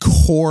the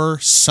core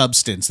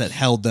substance that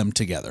held them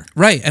together.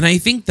 Right. And I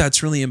think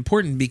that's really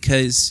important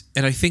because,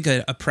 and I think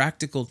a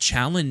practical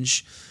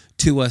challenge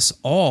to us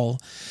all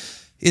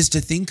is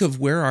to think of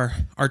where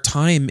our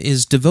time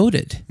is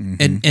devoted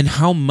and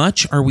how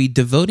much are we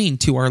devoting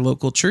to our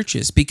local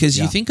churches? Because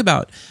you think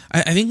about,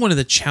 I think one of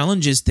the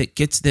challenges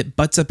that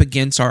butts up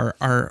against our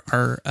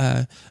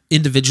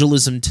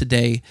individualism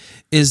today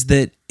is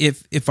that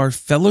if our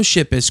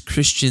fellowship as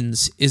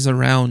Christians is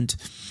around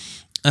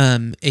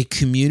a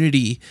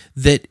community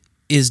that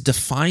is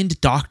defined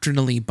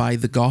doctrinally by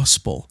the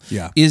gospel,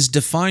 is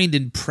defined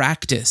in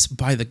practice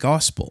by the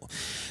gospel,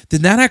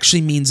 then that actually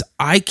means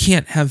I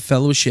can't have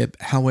fellowship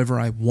however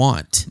I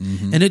want.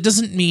 And it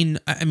doesn't mean,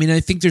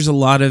 I think there's a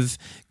lot of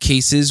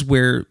cases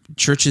where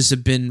churches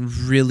have been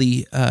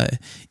really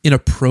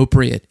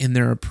inappropriate in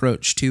their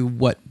approach to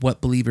what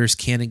believers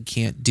can and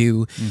can't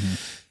do.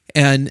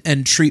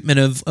 And treatment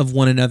of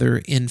one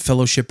another in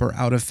fellowship or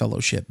out of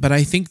fellowship. But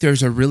I think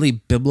there's a really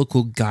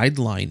biblical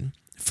guideline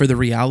for the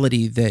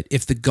reality that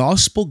if the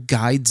gospel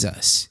guides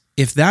us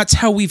if that's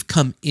how we've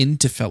come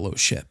into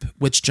fellowship,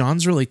 which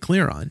John's really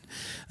clear on,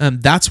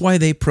 that's why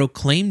they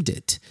proclaimed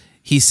it.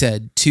 He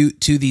said to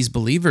these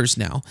believers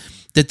now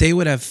that they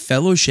would have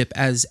fellowship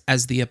as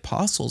the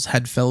apostles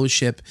had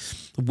fellowship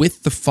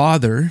with the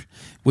Father,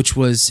 which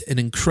was an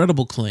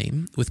incredible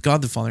claim, with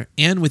God the Father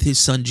and with his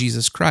Son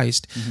Jesus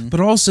Christ, but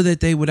also that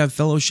they would have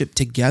fellowship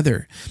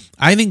together.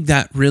 I think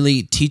that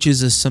really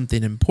teaches us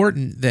something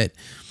important,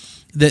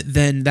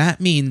 that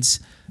means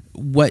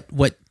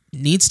what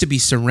needs to be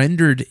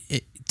surrendered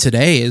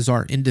today is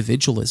our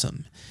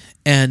individualism.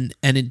 And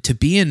to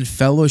be in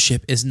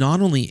fellowship is not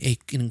only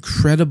an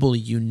incredible,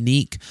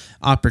 unique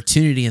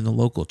opportunity in the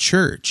local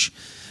church,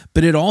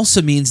 but it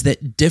also means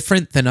that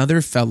different than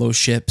other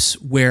fellowships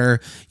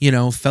where,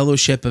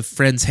 fellowship of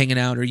friends hanging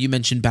out, or you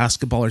mentioned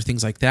basketball or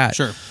things like that.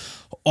 Sure.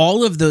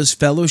 All of those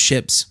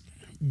fellowships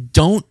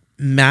don't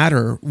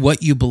matter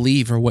what you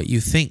believe or what you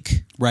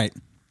think. Right.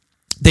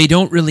 They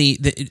don't really,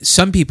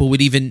 some people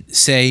would even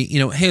say,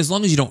 hey, as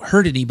long as you don't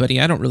hurt anybody,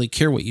 I don't really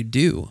care what you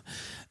do.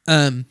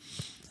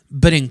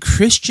 But in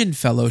Christian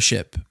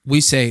fellowship, we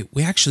say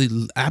we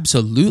actually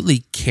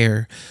absolutely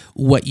care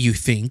what you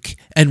think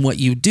and what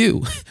you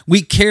do.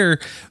 We care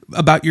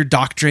about your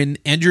doctrine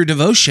and your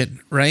devotion,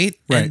 right?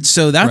 And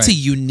so that's a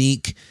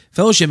unique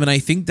fellowship. And I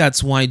think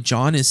that's why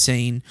John is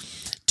saying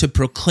to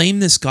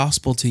proclaim this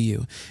gospel to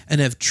you and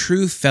have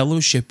true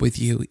fellowship with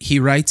you. He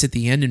writes at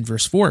the end in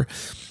verse 4,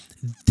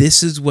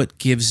 this is what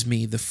gives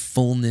me the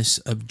fullness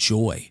of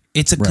joy.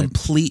 It's a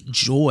complete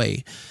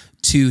joy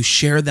to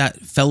share that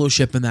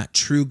fellowship and that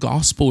true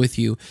gospel with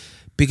you.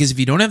 Because if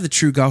you don't have the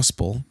true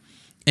gospel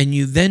and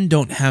you then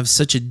don't have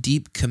such a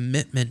deep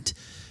commitment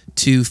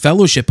to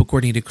fellowship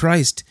according to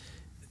Christ,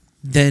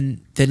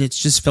 then it's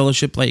just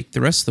fellowship like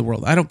the rest of the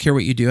world. I don't care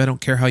what you do. I don't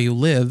care how you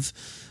live.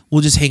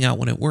 We'll just hang out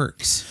when it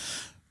works.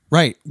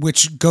 Right,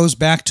 which goes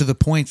back to the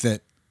point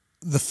that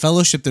the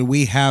fellowship that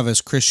we have as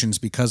Christians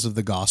because of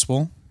the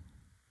gospel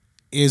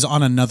is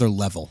on another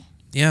level.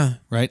 Yeah.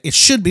 Right? It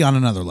should be on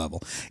another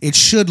level. It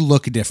should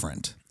look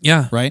different.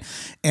 Yeah. Right?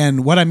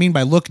 And what I mean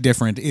by look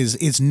different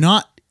is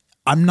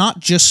I'm not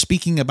just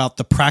speaking about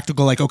the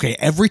practical, like, okay,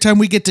 every time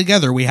we get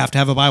together, we have to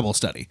have a Bible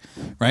study,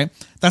 right?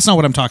 That's not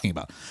what I'm talking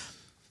about.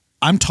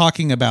 I'm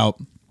talking about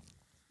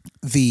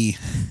the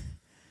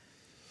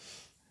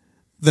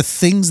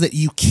things that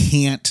you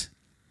can't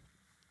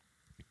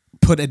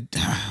put I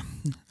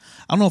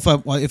don't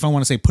know if I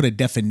want to say put a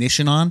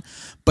definition on,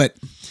 but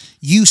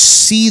you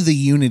see the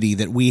unity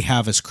that we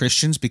have as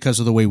Christians because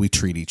of the way we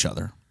treat each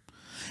other.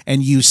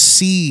 And you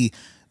see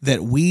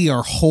that we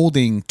are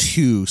holding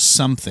to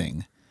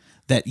something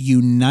that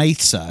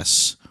unites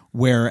us,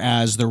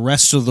 whereas the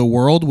rest of the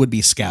world would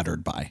be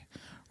scattered by,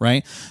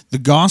 right? The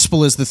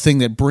gospel is the thing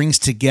that brings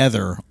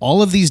together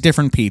all of these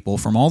different people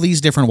from all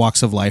these different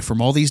walks of life,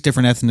 from all these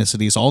different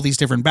ethnicities, all these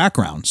different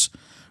backgrounds,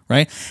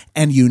 right?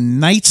 And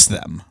unites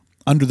them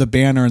under the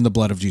banner and the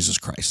blood of Jesus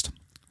Christ,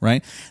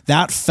 right?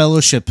 That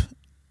fellowship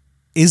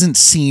isn't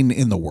seen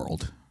in the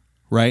world,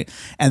 right?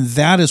 And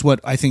that is what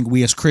I think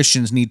we as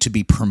Christians need to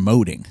be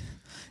promoting.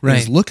 Right.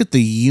 Is look at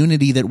the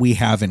unity that we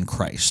have in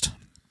Christ,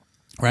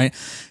 right?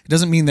 It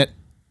doesn't mean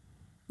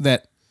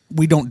that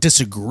we don't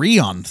disagree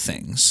on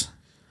things,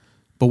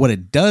 but what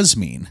it does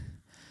mean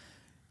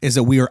is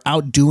that we are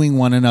outdoing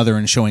one another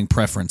and showing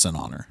preference and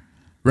honor.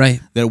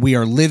 Right. That we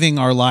are living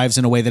our lives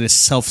in a way that is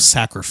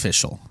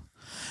self-sacrificial.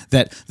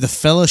 That the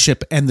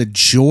fellowship and the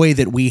joy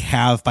that we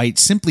have by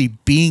simply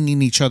being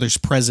in each other's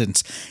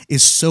presence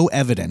is so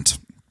evident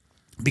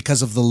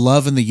because of the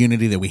love and the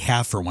unity that we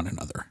have for one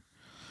another,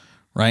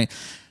 right?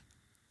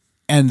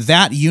 And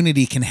that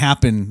unity can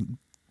happen.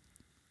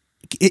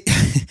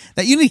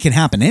 That unity can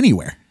happen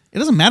anywhere. It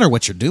doesn't matter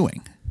what you're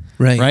doing,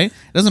 right?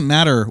 It doesn't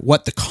matter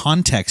what the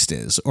context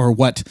is or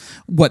what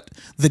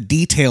the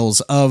details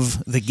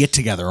of the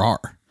get-together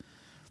are.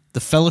 The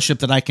fellowship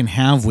that I can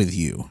have with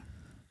you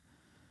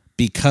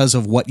because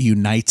of what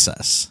unites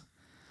us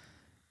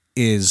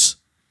is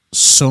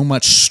so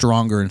much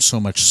stronger and so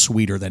much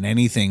sweeter than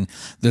anything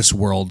this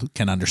world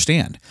can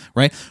understand,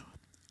 right?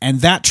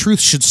 And that truth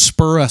should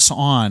spur us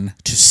on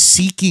to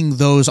seeking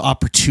those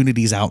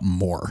opportunities out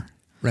more.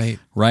 Right.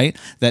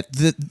 That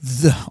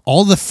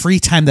all the free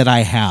time that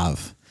I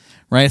have,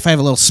 right? If I have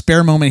a little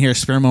spare moment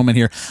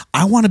here,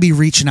 I want to be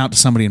reaching out to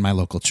somebody in my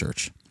local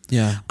church.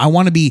 Yeah. I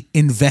want to be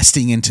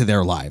investing into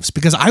their lives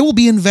because I will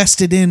be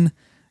invested in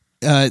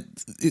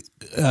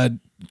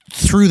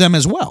through them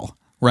as well,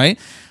 right?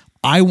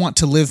 I want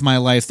to live my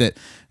life that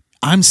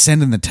I'm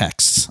sending the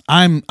texts,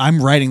 I'm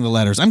writing the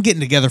letters, I'm getting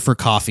together for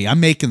coffee, I'm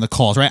making the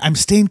calls, right? I'm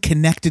staying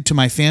connected to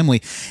my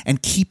family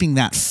and keeping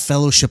that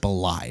fellowship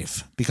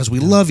alive because we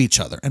love each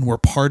other and we're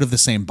part of the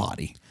same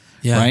body,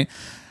 right?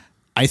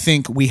 I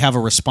think we have a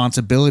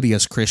responsibility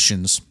as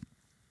Christians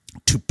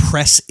to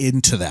press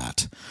into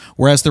that.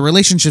 Whereas the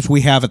relationships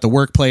we have at the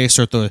workplace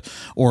or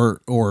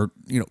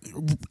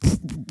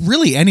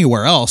really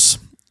anywhere else,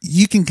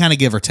 you can kind of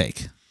give or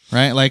take,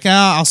 right? Like,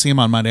 I'll see him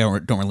on Monday, or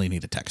don't really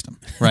need to text him,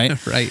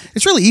 right? Right.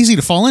 It's really easy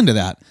to fall into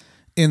that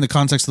in the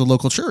context of the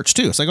local church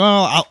too. It's like,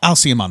 well, I'll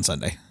see him on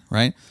Sunday,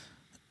 right?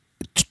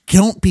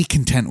 don't be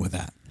content with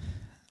that.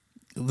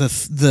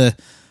 The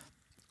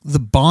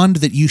bond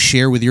that you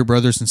share with your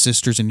brothers and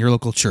sisters in your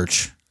local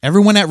church,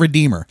 everyone at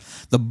Redeemer,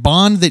 the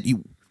bond that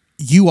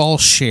you all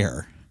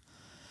share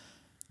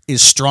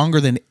is stronger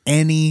than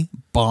any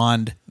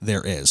bond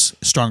there is.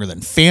 Stronger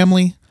than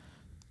family.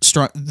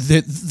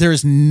 There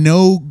is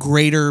no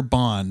greater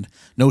bond,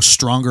 no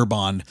stronger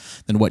bond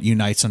than what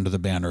unites under the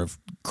banner of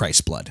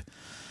Christ's blood,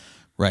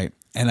 right?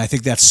 And I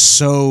think that's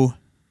so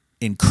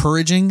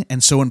encouraging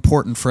and so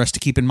important for us to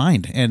keep in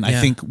mind. And I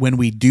think when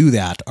we do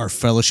that, our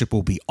fellowship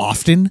will be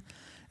often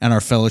and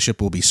our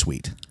fellowship will be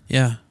sweet.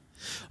 Yeah.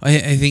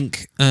 I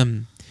think,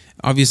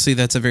 obviously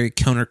that's a very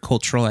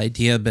countercultural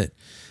idea, but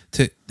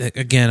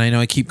again, I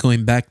know I keep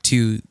going back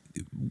to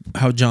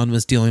how John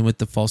was dealing with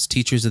the false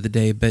teachers of the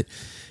day, but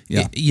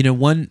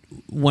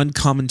one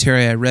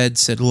commentary I read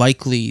said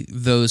likely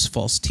those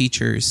false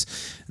teachers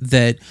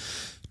that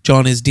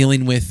John is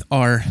dealing with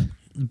are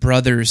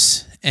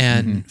brothers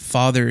and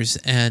fathers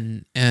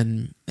and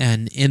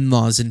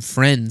in-laws and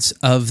friends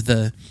of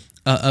the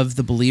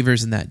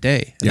believers in that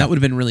day. And that would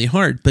have been really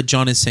hard. But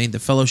John is saying the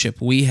fellowship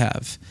we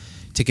have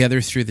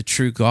together through the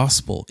true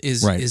gospel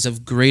is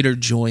of greater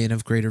joy and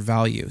of greater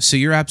value. So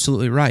you're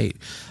absolutely right.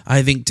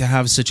 I think to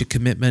have such a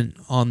commitment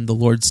on the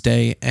Lord's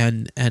Day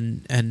and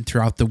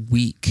throughout the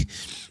week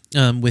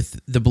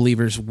with the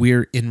believers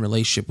we're in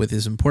relationship with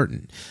is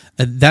important.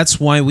 That's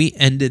why we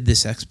ended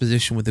this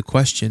exposition with the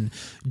question,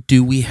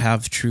 do we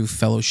have true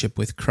fellowship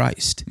with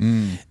Christ?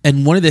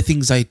 And one of the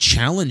things I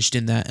challenged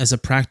in that as a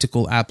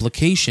practical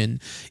application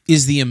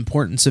is the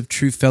importance of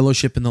true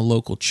fellowship in the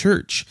local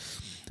church,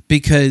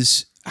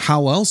 because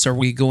how else are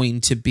we going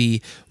to be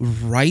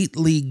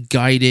rightly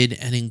guided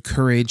and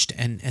encouraged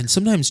and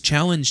sometimes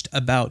challenged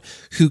about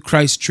who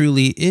Christ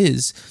truly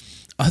is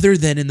other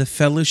than in the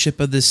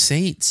fellowship of the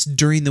saints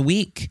during the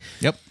week?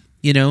 Yep.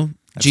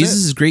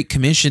 Jesus' Great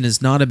Commission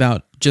is not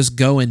about just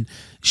go and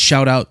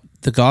shout out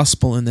the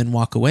gospel and then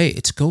walk away.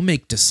 It's go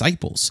make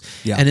disciples.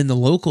 Yeah. And in the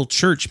local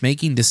church,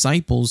 making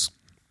disciples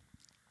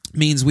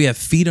means we have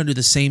feet under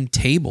the same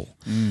table,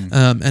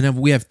 and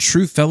we have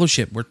true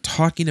fellowship. We're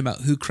talking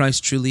about who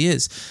Christ truly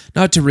is,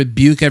 not to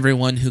rebuke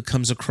everyone who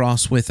comes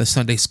across with a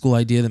Sunday school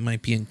idea that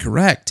might be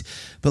incorrect,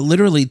 but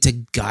literally to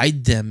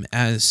guide them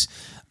as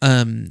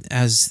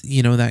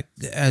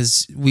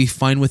we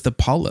find with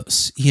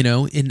Apollos,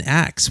 in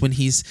Acts, when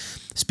he's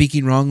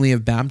speaking wrongly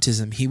of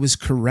baptism, he was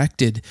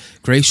corrected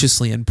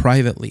graciously and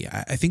privately.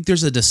 I think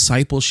there's a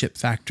discipleship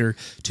factor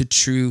to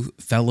true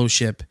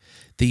fellowship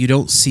that you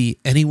don't see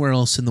anywhere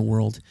else in the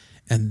world,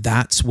 and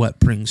that's what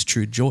brings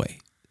true joy.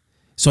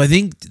 So I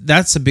think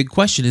that's a big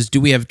question is,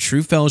 do we have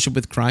true fellowship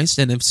with Christ?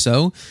 And if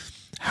so,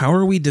 how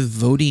are we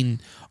devoting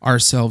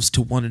ourselves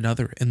to one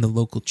another in the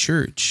local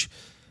church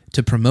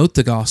to promote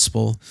the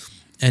gospel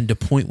and to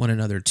point one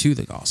another to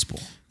the gospel?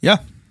 Yeah.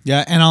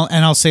 And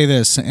I'll say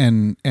this,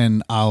 and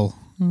this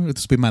will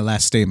be my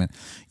last statement.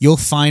 You'll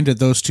find that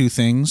those two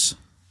things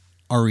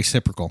are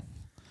reciprocal.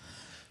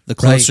 The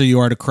closer you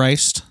are to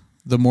Christ,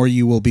 the more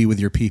you will be with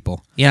your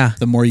people. Yeah.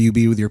 The more you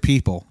be with your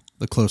people,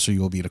 the closer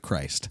you will be to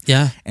Christ.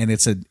 Yeah. And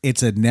it's a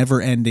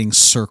never-ending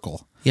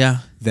circle. Yeah.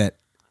 That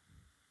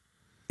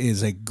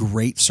is a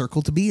great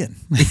circle to be in.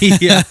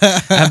 Yeah.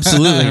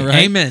 Absolutely.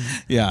 Right? Amen.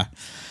 Yeah.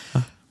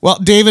 Well,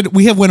 David,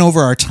 we have went over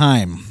our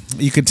time.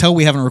 You can tell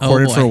we haven't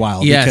recorded for a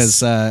while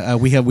because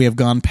we have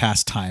gone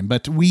past time.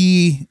 But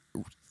we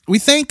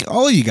thank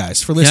all of you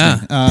guys for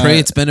listening. Yeah, pray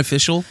it's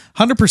beneficial.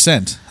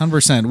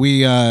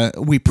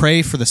 100%. We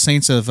pray for the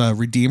saints of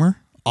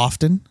Redeemer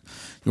often.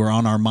 You are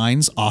on our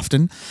minds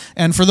often.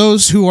 And for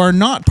those who are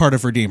not part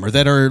of Redeemer,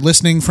 that are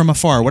listening from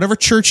afar, whatever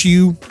church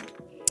you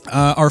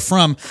are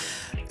from,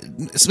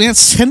 man,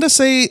 send us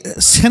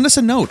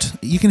a note.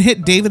 You can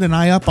hit David and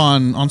I up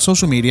on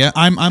social media.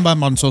 I'm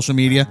on social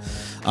media.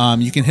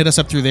 You can hit us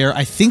up through there.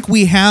 I think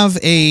we have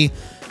a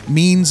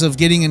means of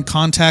getting in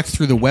contact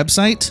through the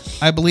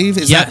website, I believe.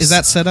 Is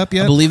that set up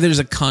yet? I believe there's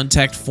a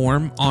contact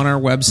form on our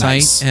website,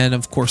 nice. And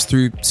of course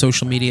through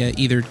social media,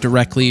 either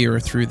directly or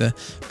through the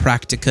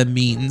Practica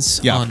means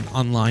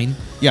online.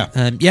 Yeah.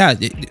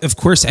 Of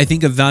course, I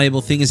think a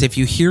valuable thing is if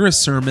you hear a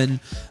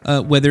sermon,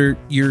 whether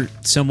you're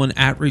someone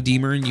at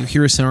Redeemer and you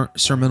hear a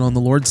sermon on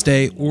the Lord's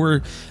Day,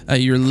 or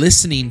you're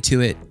listening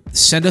to it,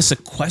 send us a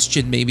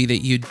question maybe that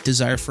you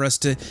desire for us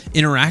to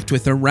interact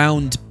with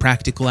around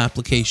practical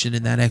application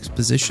in that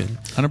exposition.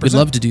 100%. We'd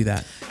love to do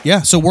that.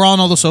 Yeah, so we're on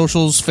all the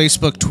socials,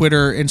 Facebook,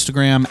 Twitter,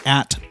 Instagram,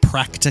 at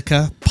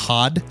Practica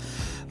Pod.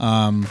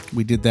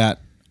 We did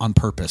that on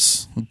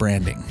purpose,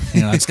 branding.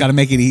 It's got to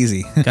make it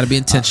easy. Got to be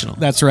intentional.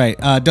 That's right.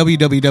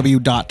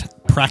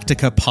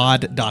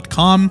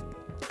 www.practicapod.com.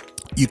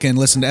 You can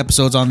listen to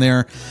episodes on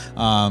there.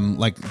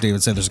 Like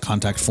David said, there's a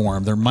contact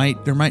form. There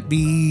might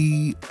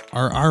be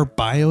our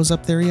bios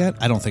up there yet?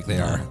 I don't think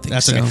they are.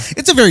 That's so. Okay.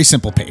 It's a very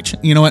simple page.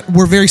 You know what?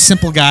 We're very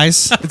simple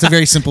guys. It's a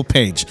very simple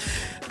page.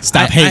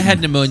 Stop I hating.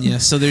 had pneumonia,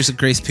 so there's a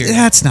grace period.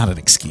 That's not an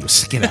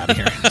excuse. Get out of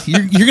here.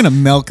 You're going to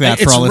milk that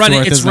for all it's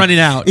worth. It's isn't running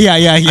it? out. Yeah.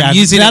 I'm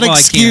using that it while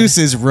excuse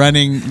is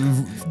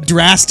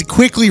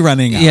quickly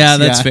running out. Yeah,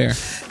 that's fair.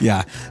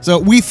 Yeah. So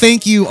we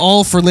thank you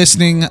all for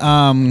listening.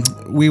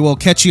 We will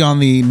catch you on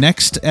the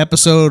next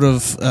episode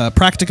of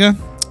Practica.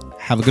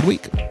 Have a good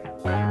week.